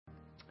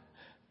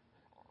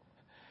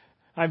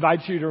I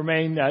invite you to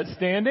remain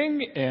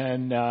standing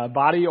in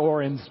body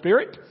or in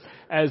spirit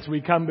as we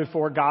come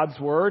before God's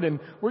Word. And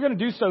we're going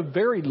to do so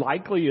very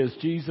likely as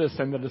Jesus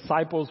and the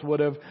disciples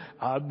would have.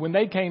 When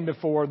they came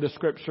before the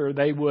Scripture,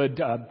 they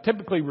would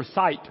typically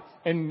recite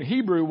in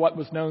Hebrew what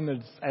was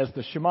known as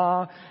the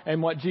Shema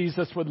and what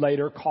Jesus would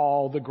later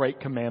call the Great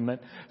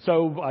Commandment.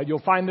 So you'll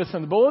find this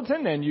in the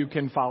bulletin and you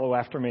can follow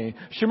after me.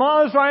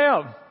 Shema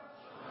Israel.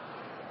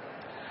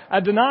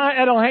 Adonai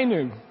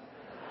Eloheinu.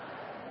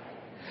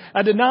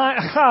 Adonai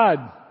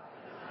Echad.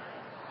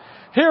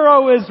 Hear,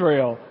 O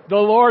Israel, the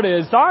Lord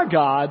is our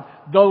God,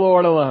 the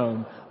Lord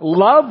alone.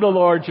 Love the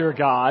Lord your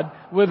God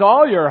with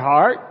all your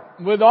heart,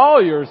 with all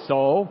your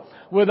soul,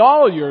 with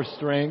all your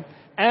strength,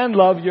 and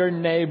love your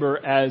neighbor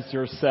as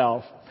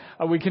yourself.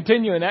 We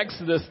continue in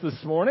Exodus this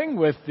morning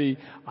with the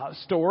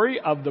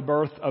story of the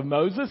birth of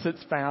Moses.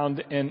 It's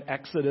found in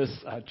Exodus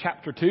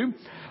chapter 2.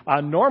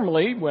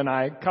 Normally, when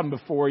I come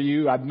before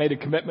you, I've made a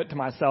commitment to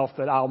myself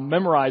that I'll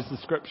memorize the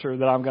scripture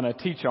that I'm going to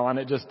teach on.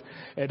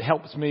 It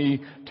helps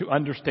me to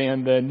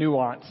understand the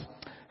nuance.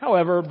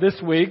 However,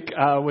 this week,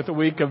 with a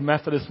week of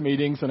Methodist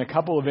meetings and a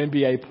couple of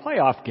NBA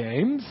playoff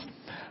games,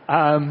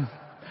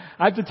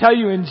 I have to tell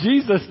you, in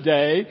Jesus'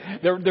 day,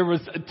 there was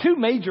two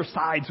major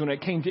sides when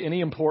it came to any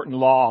important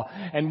law.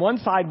 And one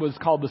side was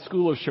called the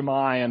School of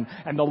Shammai,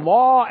 and the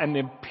law and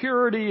the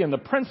purity and the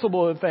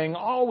principle of the thing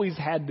always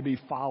had to be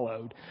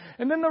followed.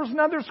 And then there was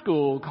another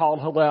school called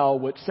Hillel,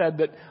 which said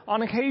that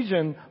on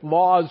occasion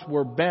laws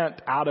were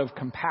bent out of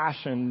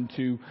compassion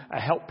to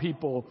help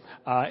people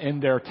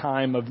in their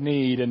time of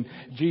need. And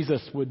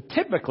Jesus would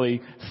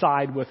typically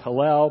side with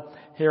Hillel.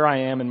 Here I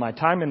am in my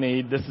time of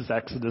need. This is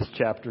Exodus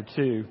chapter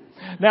 2.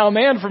 Now a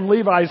man from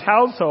Levi's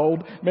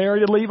household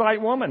married a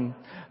Levite woman.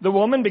 The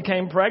woman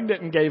became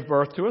pregnant and gave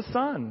birth to a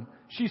son.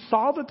 She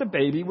saw that the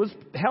baby was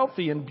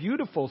healthy and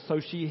beautiful, so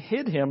she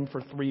hid him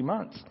for 3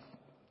 months.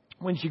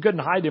 When she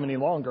couldn't hide him any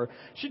longer,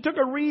 she took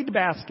a reed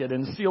basket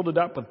and sealed it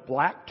up with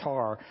black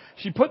tar.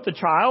 She put the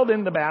child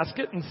in the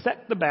basket and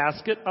set the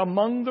basket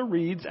among the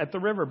reeds at the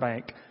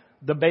riverbank.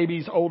 The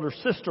baby's older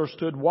sister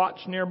stood watch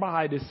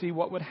nearby to see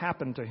what would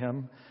happen to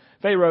him.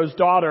 Pharaoh's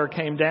daughter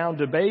came down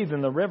to bathe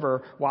in the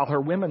river while her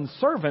women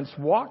servants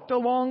walked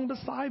along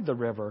beside the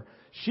river.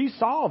 She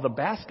saw the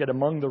basket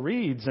among the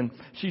reeds, and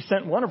she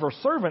sent one of her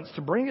servants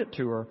to bring it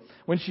to her.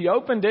 When she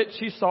opened it,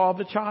 she saw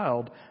the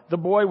child. The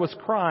boy was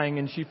crying,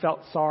 and she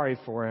felt sorry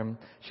for him.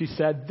 She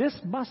said, "This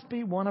must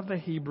be one of the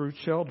Hebrew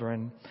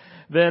children."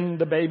 Then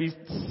the baby's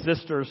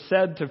sister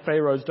said to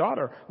Pharaoh's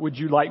daughter, "Would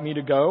you like me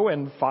to go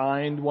and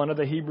find one of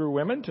the Hebrew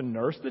women to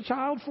nurse the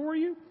child for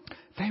you?"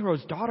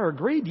 Pharaoh's daughter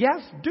agreed.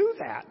 "Yes, do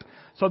that."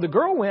 So the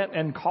girl went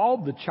and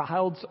called the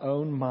child's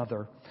own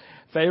mother.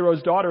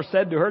 Pharaoh's daughter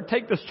said to her,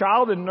 "Take this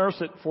child and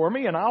nurse it for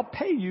me, and I'll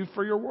pay you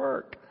for your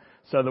work."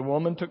 So the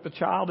woman took the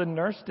child and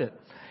nursed it.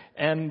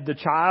 And the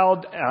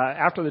child,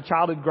 after the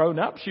child had grown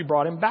up, she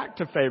brought him back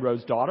to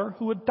Pharaoh's daughter,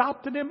 who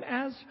adopted him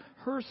as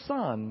her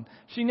son.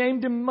 She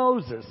named him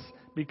Moses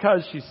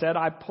because, she said,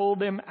 "I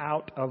pulled him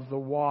out of the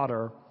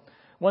water."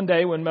 One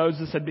day when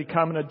Moses had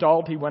become an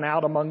adult, he went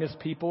out among his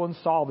people and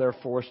saw their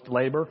forced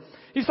labor.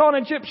 He saw an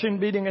Egyptian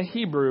beating a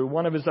Hebrew,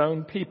 one of his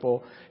own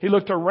people. He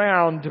looked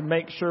around to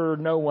make sure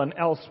no one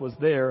else was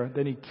there.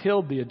 Then he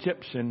killed the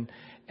Egyptian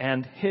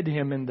and hid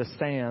him in the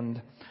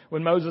sand.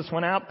 When Moses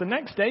went out the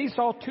next day, he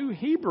saw 2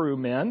 Hebrew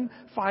men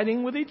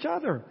fighting with each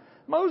other.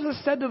 Moses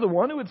said to the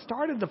one who had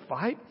started the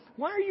fight,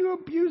 "Why are you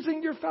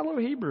abusing your fellow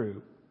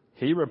Hebrew?"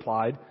 He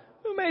replied,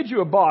 "Who made you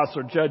a boss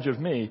or judge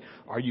of me?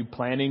 Are you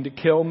planning to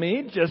kill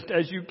me just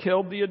as you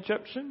killed the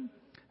Egyptian?"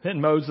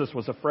 Then Moses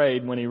was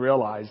afraid when he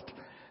realized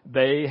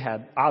they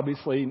had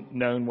obviously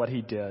known what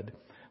he did.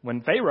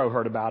 When Pharaoh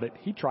heard about it,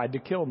 he tried to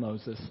kill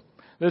Moses.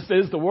 This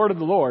is the word of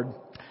the Lord.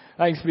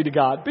 Thanks be to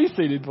God. Be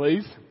seated,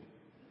 please.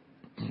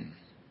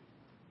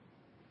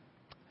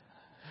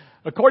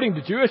 According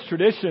to Jewish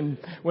tradition,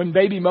 when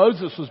baby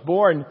Moses was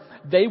born,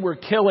 they were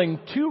killing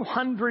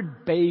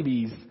 200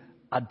 babies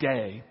a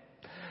day.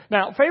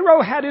 Now,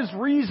 Pharaoh had his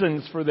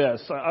reasons for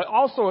this.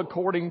 Also,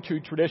 according to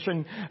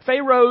tradition,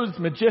 Pharaoh's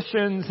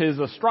magicians, his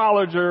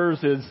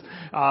astrologers,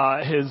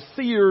 his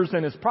seers,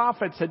 and his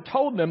prophets had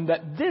told them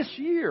that this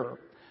year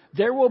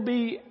there will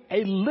be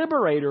a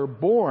liberator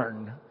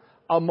born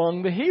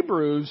among the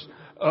Hebrews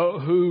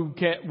who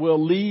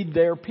will lead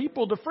their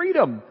people to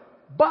freedom.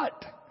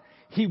 But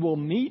he will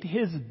meet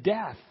his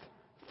death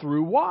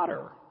through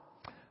water.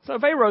 So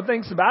Pharaoh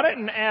thinks about it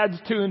and adds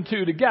 2 and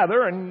 2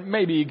 together, and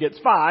maybe he gets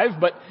 5,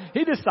 but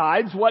he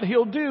decides what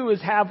he'll do is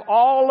have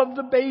all of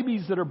the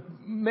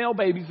male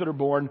babies that are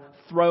born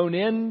thrown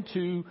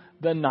into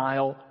the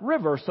Nile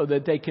River so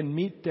that they can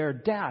meet their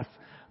death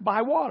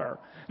by water.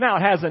 Now,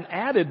 it has an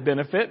added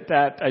benefit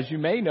that, as you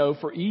may know,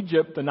 for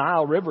Egypt, the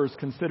Nile River is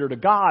considered a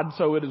god,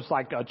 so it is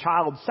like a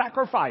child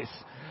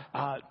sacrifice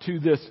to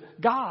this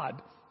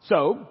god.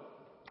 So,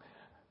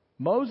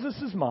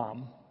 Moses'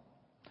 mom,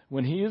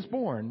 when he is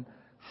born,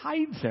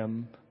 hides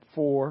him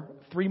for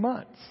 3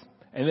 months.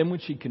 And then when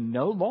she can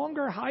no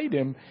longer hide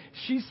him,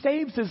 she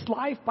saves his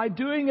life by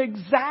doing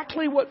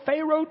exactly what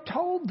Pharaoh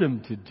told them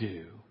to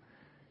do.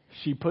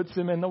 she puts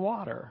him in the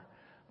water.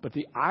 But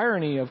the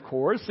irony, of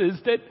course, is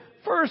that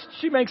first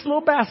she makes a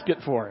little basket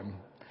for him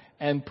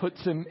and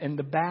puts him in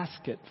the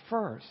basket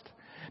first.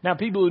 Now,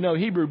 people who know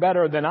Hebrew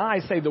better than I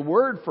say the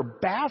word for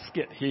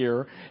basket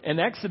here in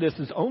Exodus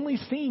is only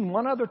seen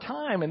one other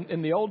time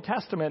in the Old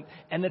Testament,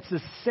 and it's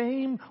the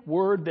same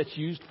word that's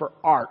used for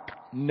ark,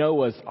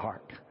 Noah's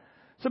ark.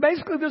 So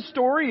basically the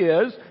story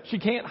is she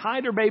can't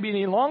hide her baby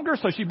any longer,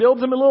 so she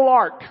builds him a little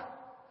ark.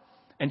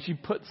 And she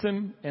puts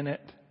him in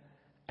it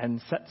and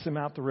sets him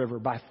out the river.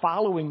 By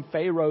following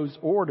Pharaoh's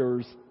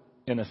orders,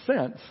 in a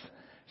sense,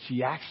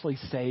 she actually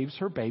saves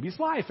her baby's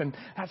life. And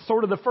that's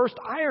sort of the first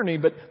irony,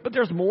 but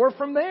there's more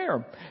from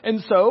there.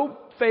 And so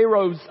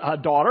Pharaoh's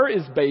daughter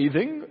is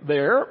bathing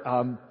there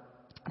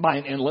by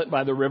an inlet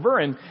by the river,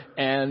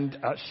 and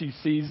she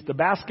sees the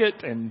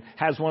basket and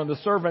has one of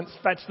the servants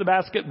fetch the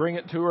basket, bring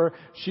it to her.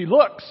 She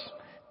looks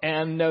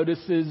and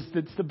notices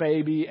it's the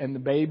baby, and the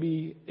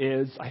baby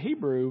is a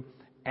Hebrew,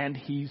 and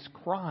he's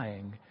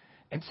crying.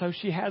 And so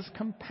she has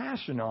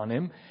compassion on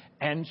him,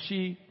 and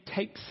she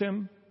takes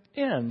him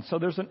in. So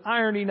there's an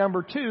irony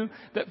number 2,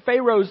 that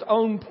Pharaoh's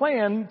own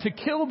plan to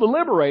kill the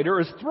liberator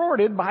is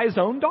thwarted by his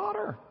own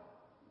daughter.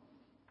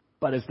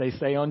 But as they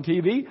say on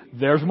TV,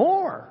 there's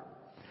more.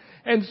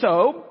 And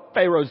so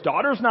Pharaoh's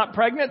daughter's not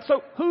pregnant,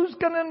 so who's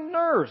going to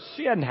nurse?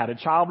 She hadn't had a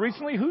child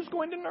recently. Who's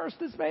going to nurse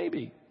this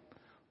baby?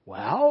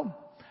 Well,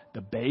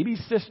 the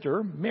baby's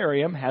sister,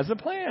 Miriam, has a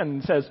plan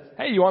and says,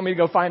 hey, you want me to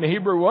go find a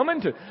Hebrew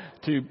woman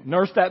to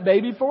nurse that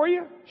baby for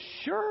you?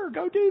 Sure,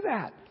 go do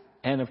that.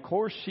 And of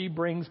course, she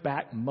brings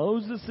back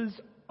Moses'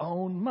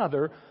 own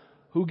mother,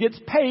 who gets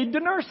paid to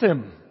nurse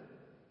him.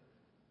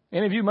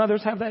 Any of you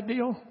mothers have that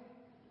deal?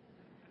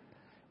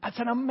 That's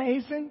an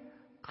amazing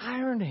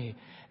irony.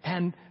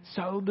 And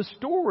so the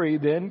story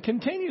then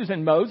continues.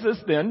 And Moses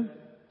then,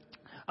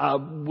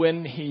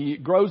 when he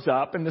grows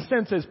up, and the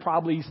sense is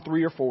probably he's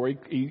 3 or 4,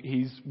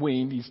 he's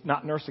weaned, he's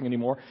not nursing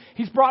anymore,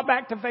 he's brought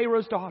back to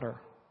Pharaoh's daughter.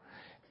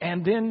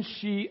 And then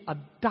she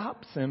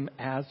adopts him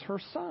as her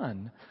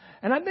son.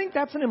 And I think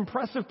that's an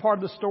impressive part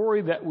of the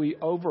story that we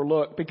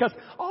overlook, because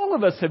all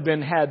of us have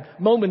had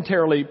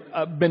momentarily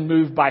been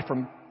moved by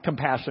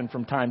compassion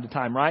from time to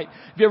time, right?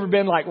 Have you ever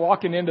been like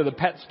walking into the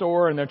pet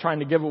store and they're trying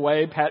to give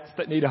away pets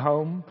that need a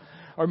home?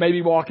 Or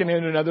maybe walking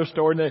into another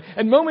store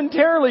and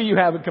momentarily you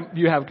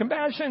have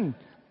compassion.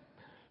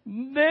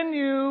 Then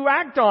you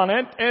act on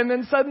it, and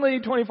then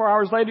suddenly 24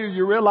 hours later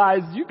you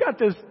realize you got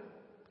this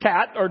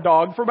cat or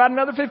dog for about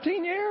another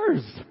 15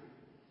 years.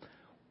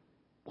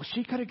 Well,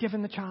 she could have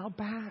given the child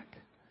back.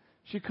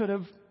 She could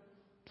have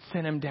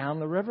sent him down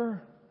the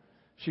river.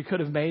 She could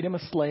have made him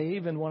a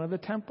slave in one of the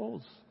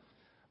temples.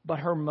 But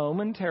her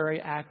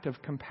momentary act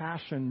of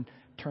compassion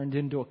turned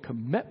into a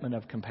commitment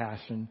of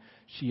compassion.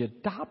 She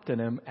adopted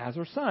him as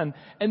her son,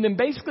 and then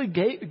basically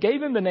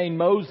gave him the name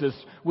Moses,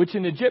 which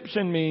in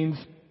Egyptian means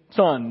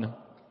son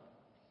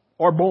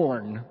or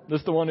born. This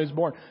is the one who's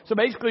born. So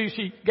basically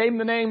she gave him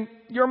the name,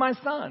 you're my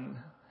son.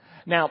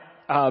 Now,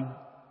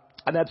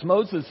 that's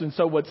Moses. And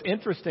so what's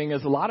interesting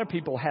is a lot of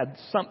people had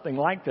something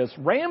like this.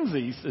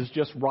 Ramses is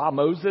just Ra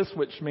Moses,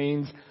 which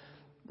means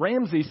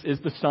Ramses is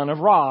the son of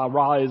Ra.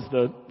 Ra is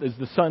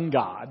the sun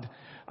god.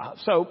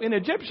 So in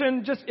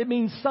Egyptian, it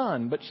means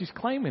son, but she's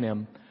claiming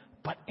him.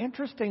 But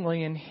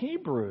interestingly, in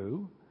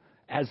Hebrew,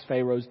 as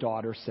Pharaoh's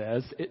daughter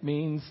says, it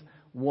means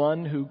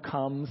one who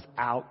comes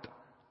out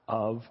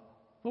of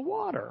the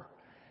water.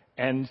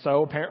 And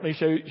so apparently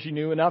she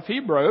knew enough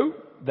Hebrew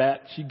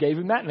that she gave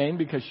him that name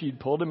because she'd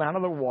pulled him out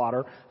of the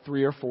water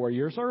 3 or 4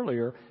 years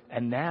earlier,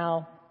 and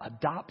now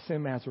adopts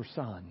him as her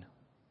son.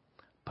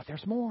 But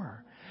there's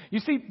more. You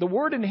see, the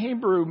word in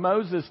Hebrew,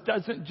 Moses,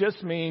 doesn't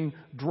just mean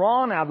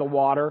drawn out of the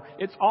water.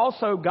 It's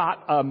also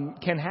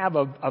can have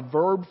a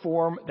verb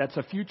form that's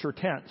a future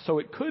tense. So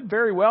it could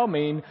very well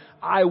mean,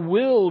 I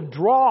will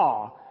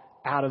draw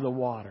out of the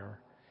water.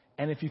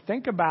 And if you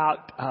think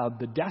about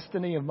the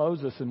destiny of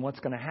Moses and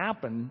what's going to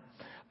happen,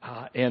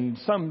 and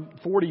some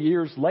 80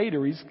 years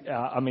later,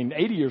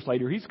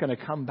 he's going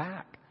to come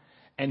back.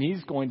 And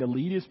he's going to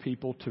lead his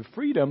people to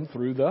freedom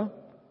through the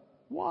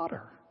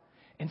water.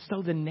 And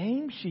so the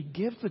name she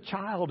gives the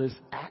child is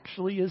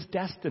actually his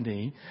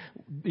destiny,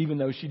 even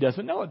though she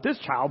doesn't know it. This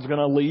child's going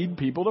to lead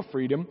people to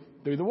freedom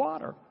through the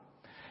water.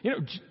 You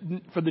know,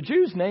 for the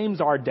Jews,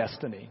 names are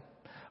destiny.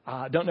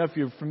 I don't know if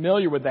you're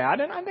familiar with that.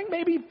 And I think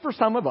maybe for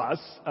some of us,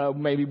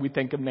 maybe we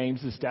think of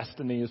names as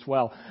destiny as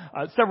well.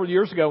 Several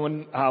years ago,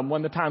 when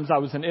one of the times I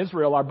was in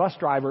Israel, our bus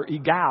driver,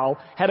 Igal,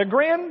 had a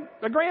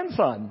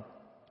grandson.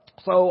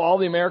 So all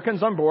the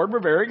Americans on board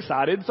were very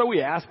excited. So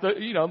we asked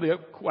the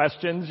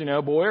questions,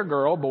 boy or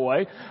girl,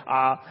 boy,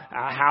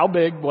 how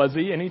big was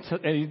he?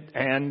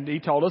 And he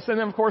told us. And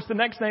then of course the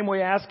next name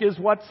we ask is,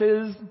 what's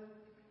his?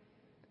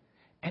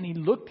 And he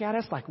looked at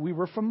us like we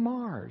were from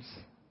Mars.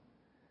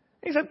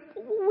 He said,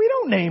 we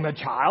don't name a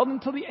child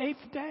until the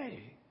 8th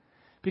day,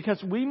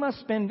 because we must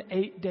spend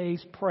 8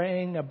 days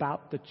praying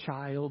about the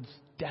child's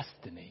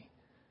destiny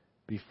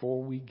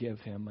before we give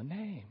him a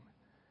name.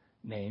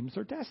 Names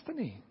are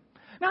destiny.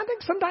 Now, I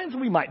think sometimes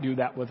we might do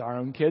that with our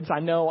own kids. I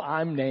know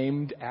I'm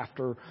named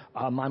after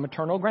my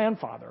maternal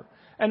grandfather.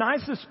 And I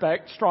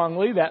suspect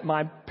strongly that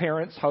my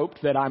parents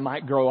hoped that I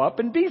might grow up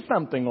and be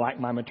something like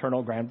my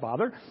maternal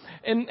grandfather.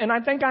 And I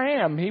think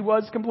I am. He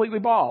was completely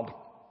bald.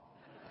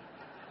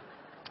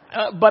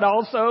 But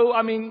also,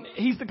 I mean,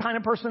 he's the kind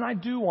of person I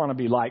do want to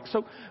be like.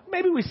 So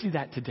maybe we see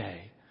that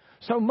today.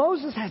 So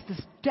Moses has this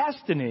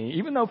destiny,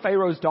 even though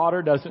Pharaoh's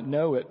daughter doesn't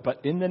know it,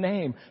 but in the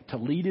name, to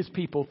lead his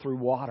people through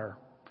water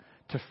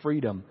to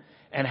freedom.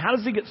 And how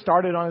does he get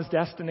started on his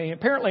destiny?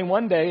 Apparently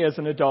one day as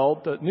an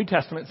adult, the New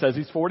Testament says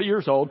he's 40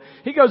 years old,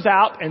 he goes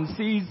out and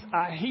sees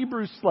a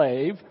Hebrew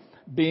slave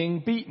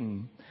being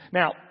beaten.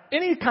 Now,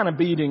 any kind of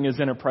beating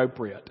is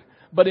inappropriate.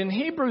 But in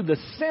Hebrew, the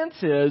sense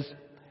is,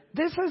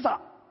 this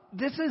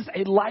is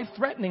a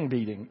life-threatening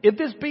beating. If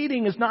this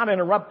beating is not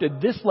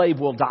interrupted, this slave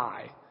will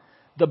die.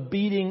 The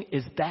beating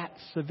is that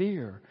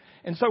severe.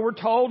 And so we're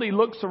told he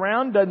looks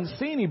around, doesn't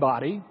see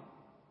anybody,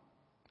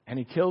 and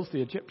he kills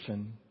the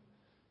Egyptian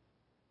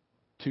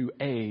to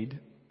aid,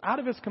 out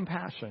of his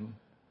compassion,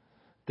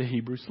 the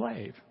Hebrew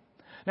slave.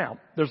 Now,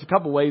 there's a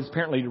couple ways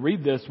apparently to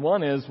read this.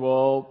 One is,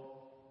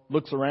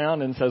 looks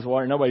around and says,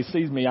 nobody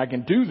sees me. I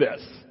can do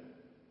this.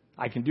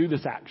 I can do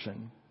this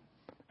action.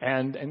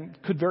 And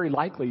could very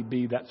likely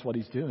be that's what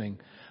he's doing.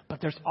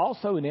 But there's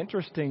also an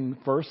interesting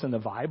verse in the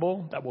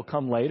Bible that will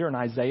come later in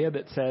Isaiah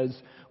that says,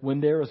 when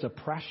there is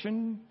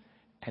oppression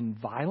and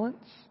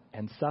violence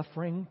and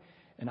suffering,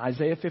 in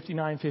Isaiah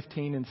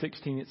 59:15 and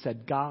 16, it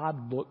said,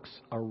 God looks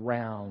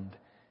around.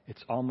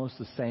 It's almost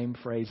the same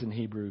phrase in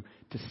Hebrew,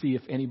 to see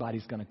if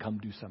anybody's going to come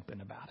do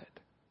something about it.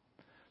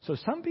 So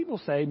some people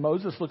say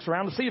Moses looks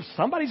around to see if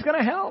somebody's going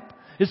to help.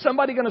 Is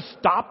somebody going to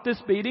stop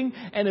this beating?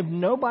 And if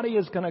nobody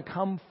is going to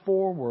come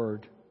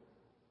forward,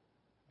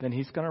 then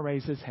he's going to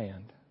raise his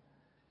hand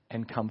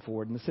and come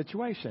forward in the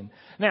situation.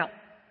 Now,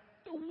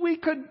 we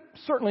could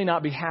certainly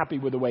not be happy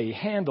with the way he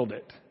handled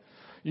it.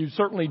 You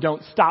certainly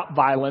don't stop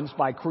violence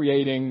by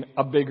creating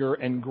a bigger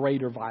and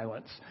greater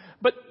violence.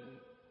 But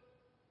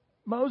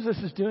Moses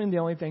is doing the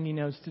only thing he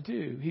knows to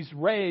do. He's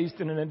raised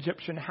in an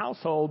Egyptian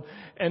household.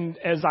 And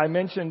as I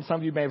mentioned,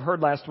 some of you may have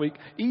heard last week,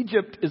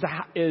 Egypt is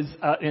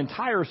an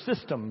entire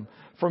system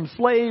from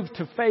slave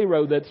to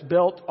Pharaoh that's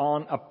built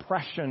on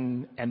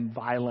oppression and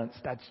violence.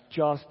 That's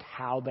just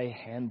how they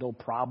handle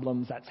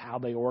problems. That's how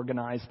they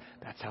organize.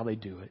 That's how they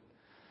do it.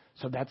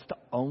 So that's the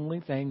only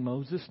thing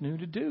Moses knew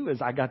to do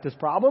is, I got this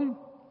problem.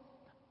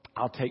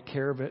 I'll take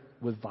care of it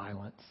with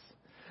violence.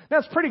 Now,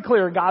 it's pretty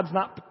clear God's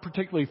not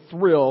particularly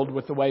thrilled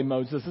with the way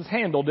Moses has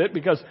handled it,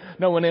 because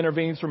no one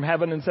intervenes from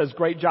heaven and says,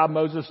 great job,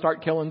 Moses,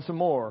 start killing some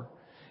more.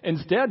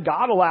 Instead,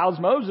 God allows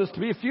Moses to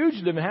be a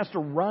fugitive and has to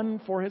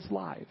run for his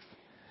life.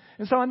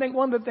 And so I think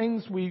one of the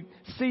things we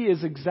see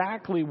is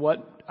exactly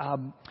what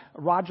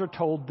Roger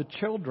told the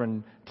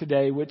children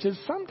today, which is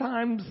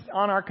sometimes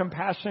on our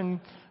compassion,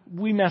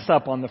 we mess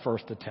up on the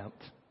first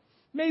attempt.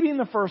 Maybe in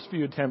the first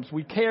few attempts,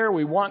 we care,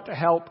 we want to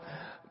help,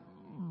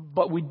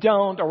 but we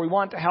don't, or we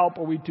want to help,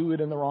 or we do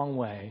it in the wrong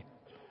way.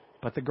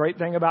 But the great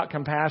thing about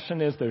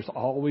compassion is there's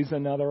always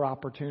another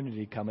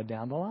opportunity coming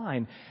down the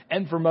line.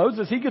 And for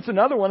Moses, he gets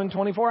another one in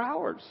 24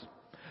 hours.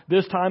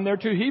 This time there are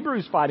two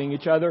Hebrews fighting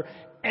each other,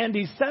 and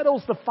he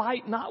settles the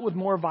fight not with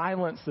more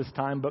violence this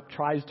time, but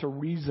tries to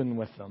reason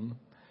with them.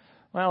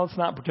 Well, it's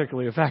not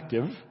particularly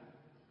effective,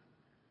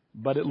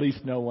 but at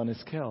least no one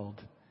is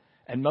killed.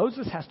 And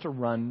Moses has to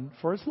run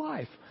for his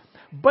life.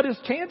 But his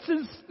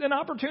chances and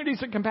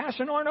opportunities at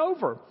compassion aren't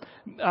over.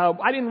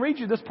 I didn't read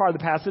you this part of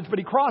the passage, but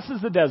he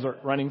crosses the desert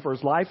running for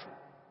his life,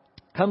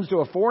 comes to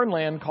a foreign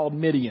land called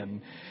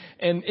Midian.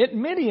 And at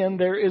Midian,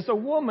 there is a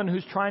woman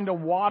who's trying to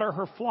water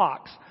her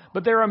flocks.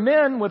 But there are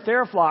men with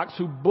their flocks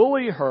who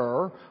bully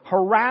her,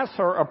 harass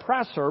her,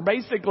 oppress her.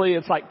 Basically,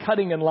 it's like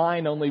cutting in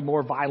line, only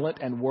more violent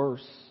and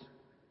worse.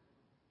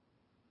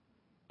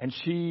 And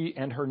she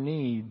and her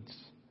needs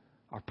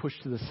are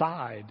pushed to the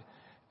side,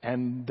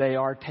 and they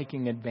are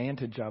taking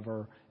advantage of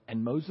her.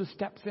 And Moses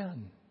steps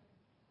in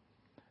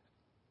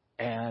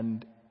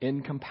and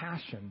in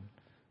compassion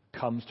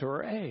comes to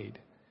her aid.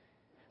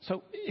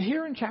 So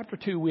here in chapter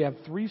 2, we have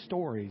 3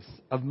 stories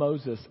of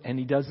Moses, and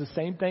he does the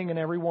same thing in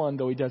every one,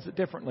 though he does it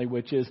differently,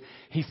 which is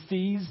he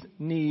sees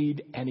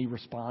need and he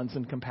responds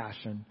in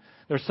compassion.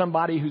 There's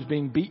somebody who's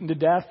being beaten to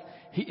death.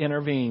 He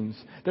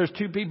intervenes. There's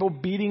 2 people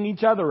beating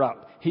each other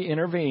up. He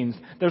intervenes.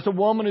 There's a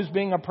woman who's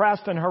being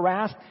oppressed and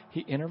harassed.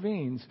 He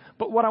intervenes.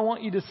 But what I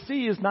want you to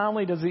see is not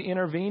only does he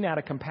intervene out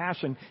of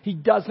compassion, he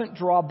doesn't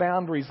draw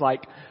boundaries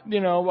like,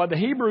 the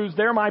Hebrews,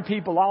 they're my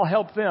people. I'll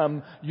help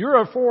them.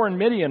 You're a foreign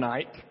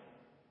Midianite.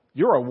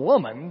 You're a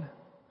woman.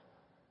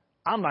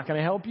 I'm not going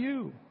to help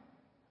you.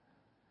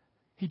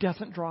 He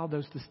doesn't draw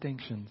those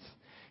distinctions.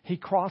 He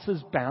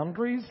crosses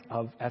boundaries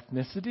of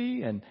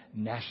ethnicity and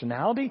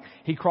nationality.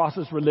 He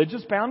crosses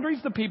religious boundaries.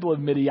 The people of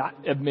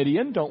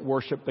Midian don't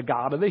worship the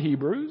God of the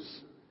Hebrews.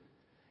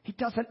 He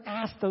doesn't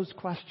ask those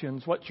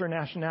questions. What's your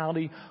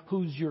nationality?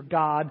 Who's your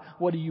God?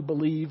 What do you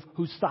believe?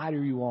 Whose side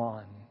are you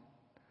on?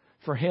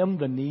 For him,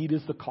 the need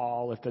is the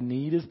call. If the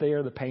need is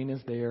there, the pain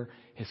is there,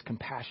 his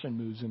compassion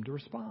moves him to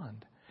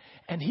respond.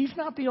 And he's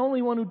not the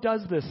only one who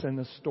does this in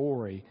the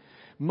story.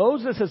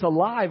 Moses is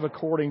alive,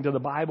 according to the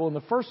Bible, in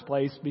the first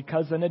place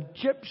because an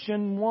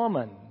Egyptian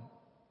woman,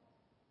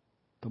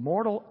 the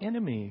mortal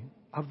enemy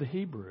of the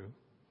Hebrew,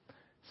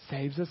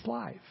 saves his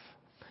life.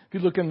 If you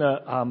look in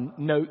the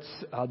notes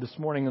this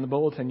morning in the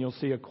bulletin, you'll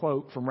see a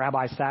quote from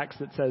Rabbi Sachs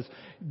that says,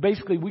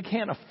 basically, we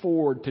can't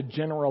afford to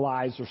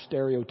generalize or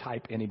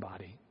stereotype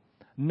anybody.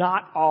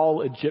 Not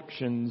all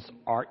Egyptians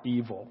are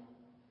evil.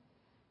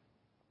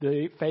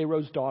 The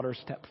Pharaoh's daughter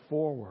stepped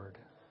forward,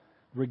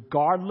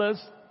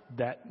 regardless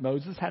that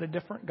Moses had a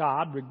different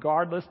God,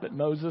 regardless that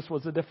Moses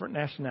was a different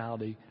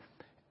nationality,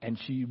 and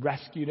she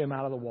rescued him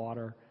out of the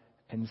water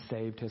and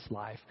saved his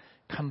life.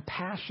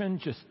 Compassion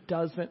just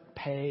doesn't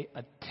pay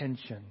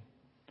attention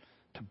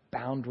to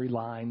boundary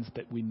lines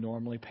that we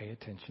normally pay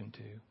attention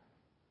to.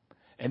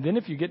 And then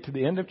if you get to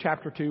the end of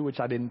chapter 2, which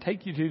I didn't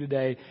take you to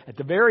today, at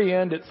the very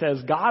end it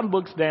says, God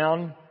looks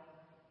down,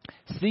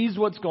 sees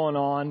what's going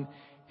on,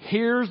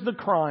 hears the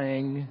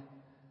crying,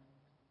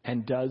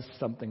 and does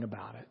something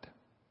about it.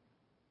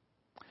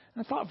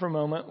 I thought for a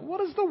moment, what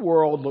does the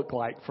world look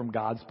like from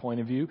God's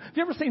point of view? Have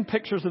you ever seen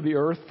pictures of the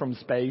earth from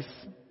space?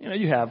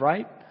 You have,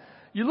 right?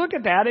 You look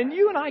at that and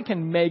you and I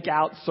can make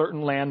out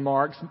certain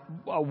landmarks,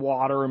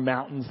 water,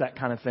 mountains, that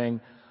kind of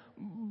thing.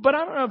 But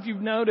I don't know if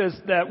you've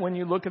noticed that when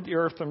you look at the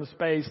earth from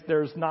space,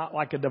 there's not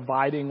like a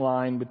dividing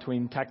line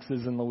between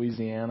Texas and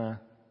Louisiana.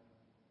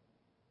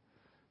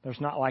 There's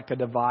not like a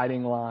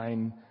dividing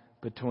line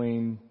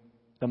between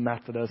the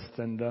Methodists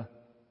and the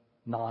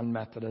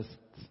non-Methodists,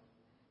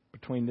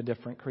 between the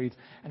different creeds.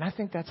 And I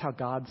think that's how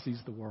God sees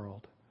the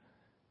world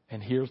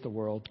and hears the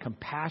world.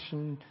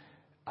 Compassion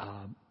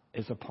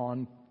is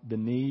upon the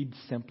need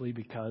simply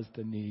because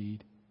the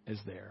need is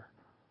there.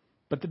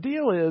 But the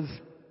deal is,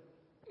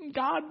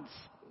 God's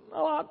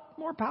a lot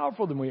more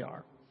powerful than we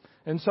are.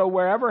 And so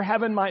wherever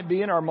heaven might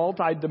be in our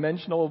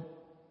multi-dimensional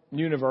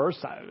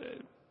universe,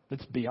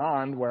 it's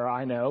beyond where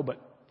I know, but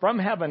from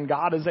heaven,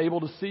 God is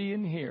able to see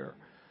and hear.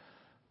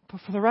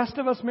 But for the rest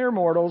of us mere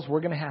mortals,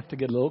 we're going to have to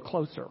get a little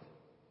closer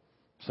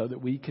so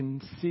that we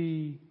can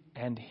see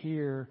and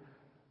hear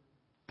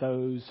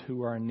those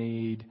who are in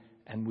need,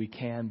 and we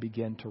can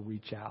begin to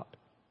reach out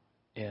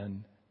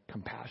in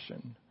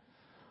compassion.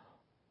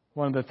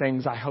 One of the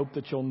things I hope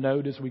that you'll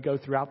note as we go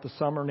throughout the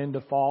summer and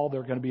into fall,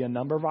 there are going to be a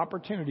number of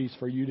opportunities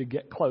for you to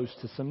get close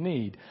to some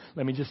need.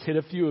 Let me just hit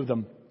a few of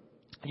them.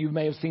 You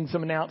may have seen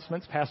some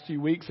announcements past few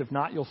weeks. If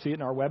not, you'll see it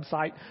in our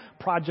website.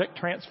 Project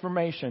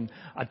Transformation,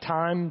 a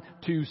time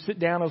to sit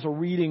down as a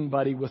reading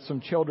buddy with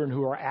some children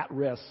who are at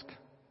risk.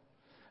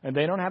 And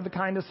they don't have the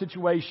kind of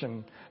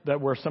situation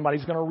that where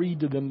somebody's going to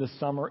read to them this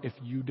summer if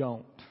you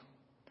don't.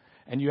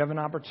 And you have an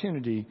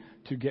opportunity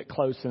to get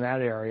close in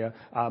that area.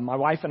 My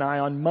wife and I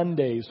on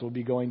Mondays will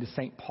be going to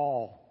St.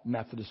 Paul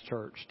Methodist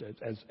Church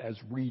as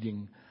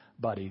reading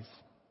buddies.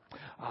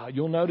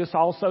 You'll notice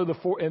also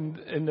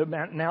in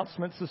the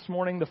announcements this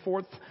morning, the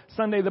fourth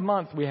Sunday of the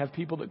month, we have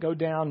people that go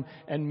down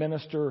and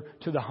minister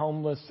to the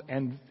homeless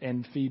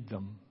and feed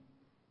them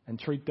and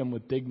treat them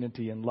with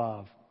dignity and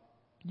love.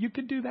 You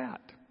could do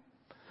that.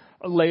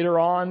 Later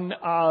on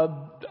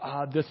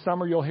this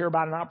summer, you'll hear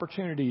about an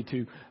opportunity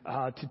to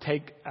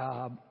take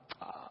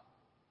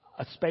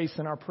a space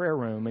in our prayer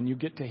room, and you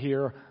get to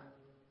hear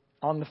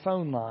on the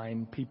phone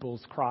line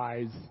people's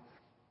cries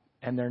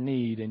and their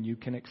need, and you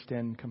can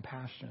extend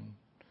compassion.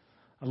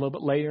 A little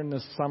bit later in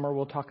the summer,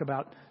 we'll talk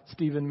about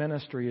Stephen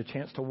Ministry, a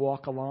chance to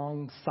walk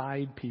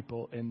alongside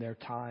people in their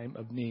time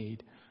of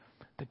need.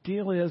 The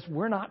deal is,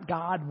 we're not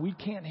God. We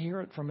can't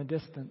hear it from a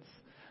distance.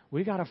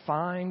 We got to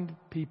find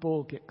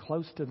people, get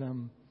close to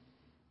them,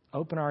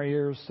 open our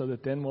ears so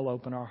that then we'll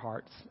open our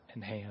hearts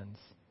and hands.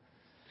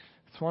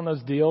 It's one of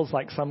those deals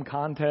like some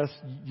contests,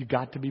 you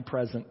got to be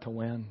present to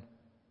win.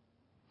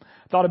 I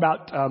thought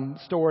about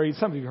stories,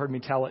 some of you heard me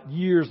tell it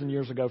years and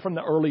years ago from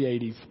the early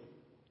 80s.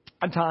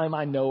 A time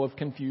I know of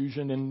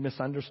confusion and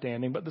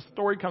misunderstanding, but the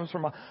story comes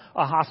from a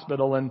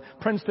hospital, and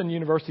Princeton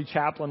University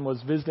chaplain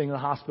was visiting the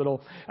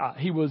hospital.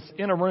 He was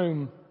in a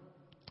room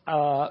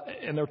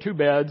and there were 2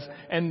 beds,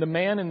 and the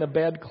man in the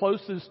bed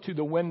closest to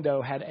the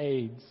window had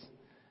AIDS,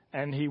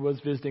 and he was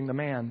visiting the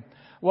man.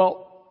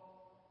 Well,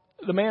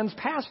 the man's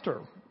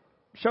pastor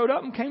showed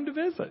up and came to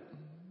visit.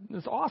 It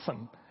was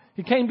awesome.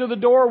 He came to the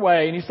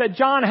doorway, and he said,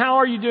 "John, how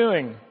are you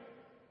doing?"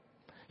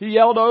 He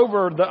yelled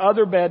over the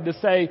other bed to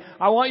say,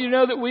 "I want you to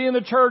know that we in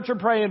the church are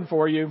praying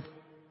for you.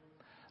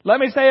 Let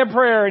me say a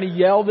prayer." And he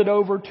yelled it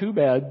over 2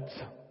 beds,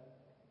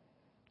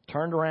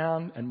 turned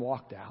around, and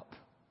walked out.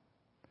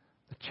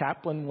 The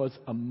chaplain was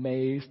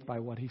amazed by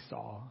what he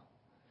saw.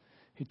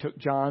 He took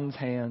John's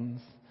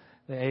hands.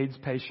 The AIDS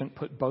patient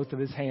put both of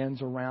his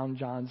hands around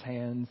John's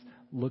hands,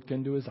 looked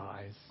into his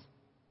eyes,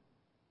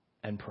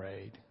 and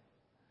prayed.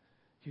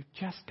 You've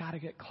just got to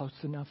get close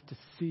enough to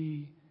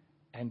see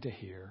and to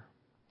hear.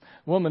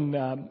 A woman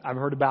I've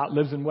heard about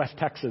lives in West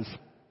Texas.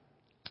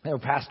 A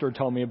pastor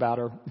told me about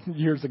her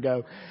years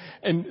ago.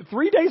 And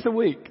 3 days a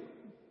week,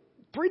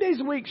 3 days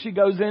a week she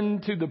goes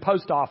into the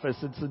post office.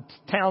 It's a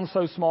town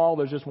so small,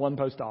 there's just one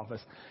post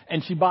office.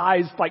 And she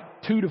buys like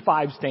 2 to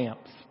 5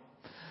 stamps.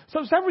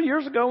 So several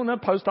years ago when the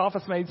post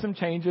office made some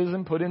changes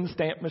and put in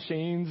stamp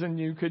machines and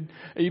you could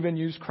even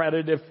use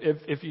credit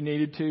if you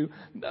needed to,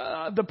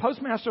 the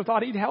postmaster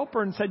thought he'd help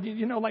her and said,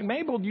 like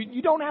Mabel,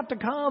 you don't have to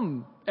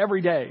come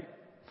every day.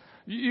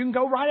 You can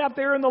go right out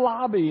there in the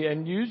lobby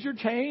and use your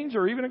change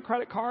or even a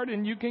credit card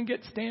and you can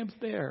get stamps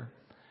there.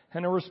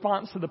 And her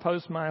response to the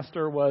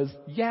postmaster was,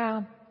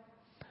 yeah,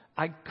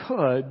 I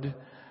could,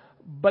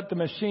 but the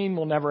machine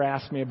will never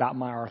ask me about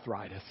my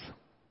arthritis.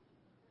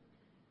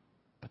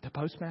 But the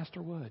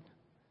postmaster would.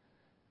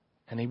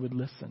 And he would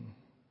listen.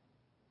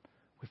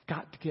 We've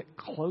got to get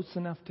close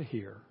enough to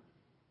hear,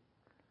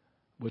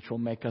 which will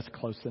make us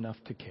close enough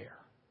to care.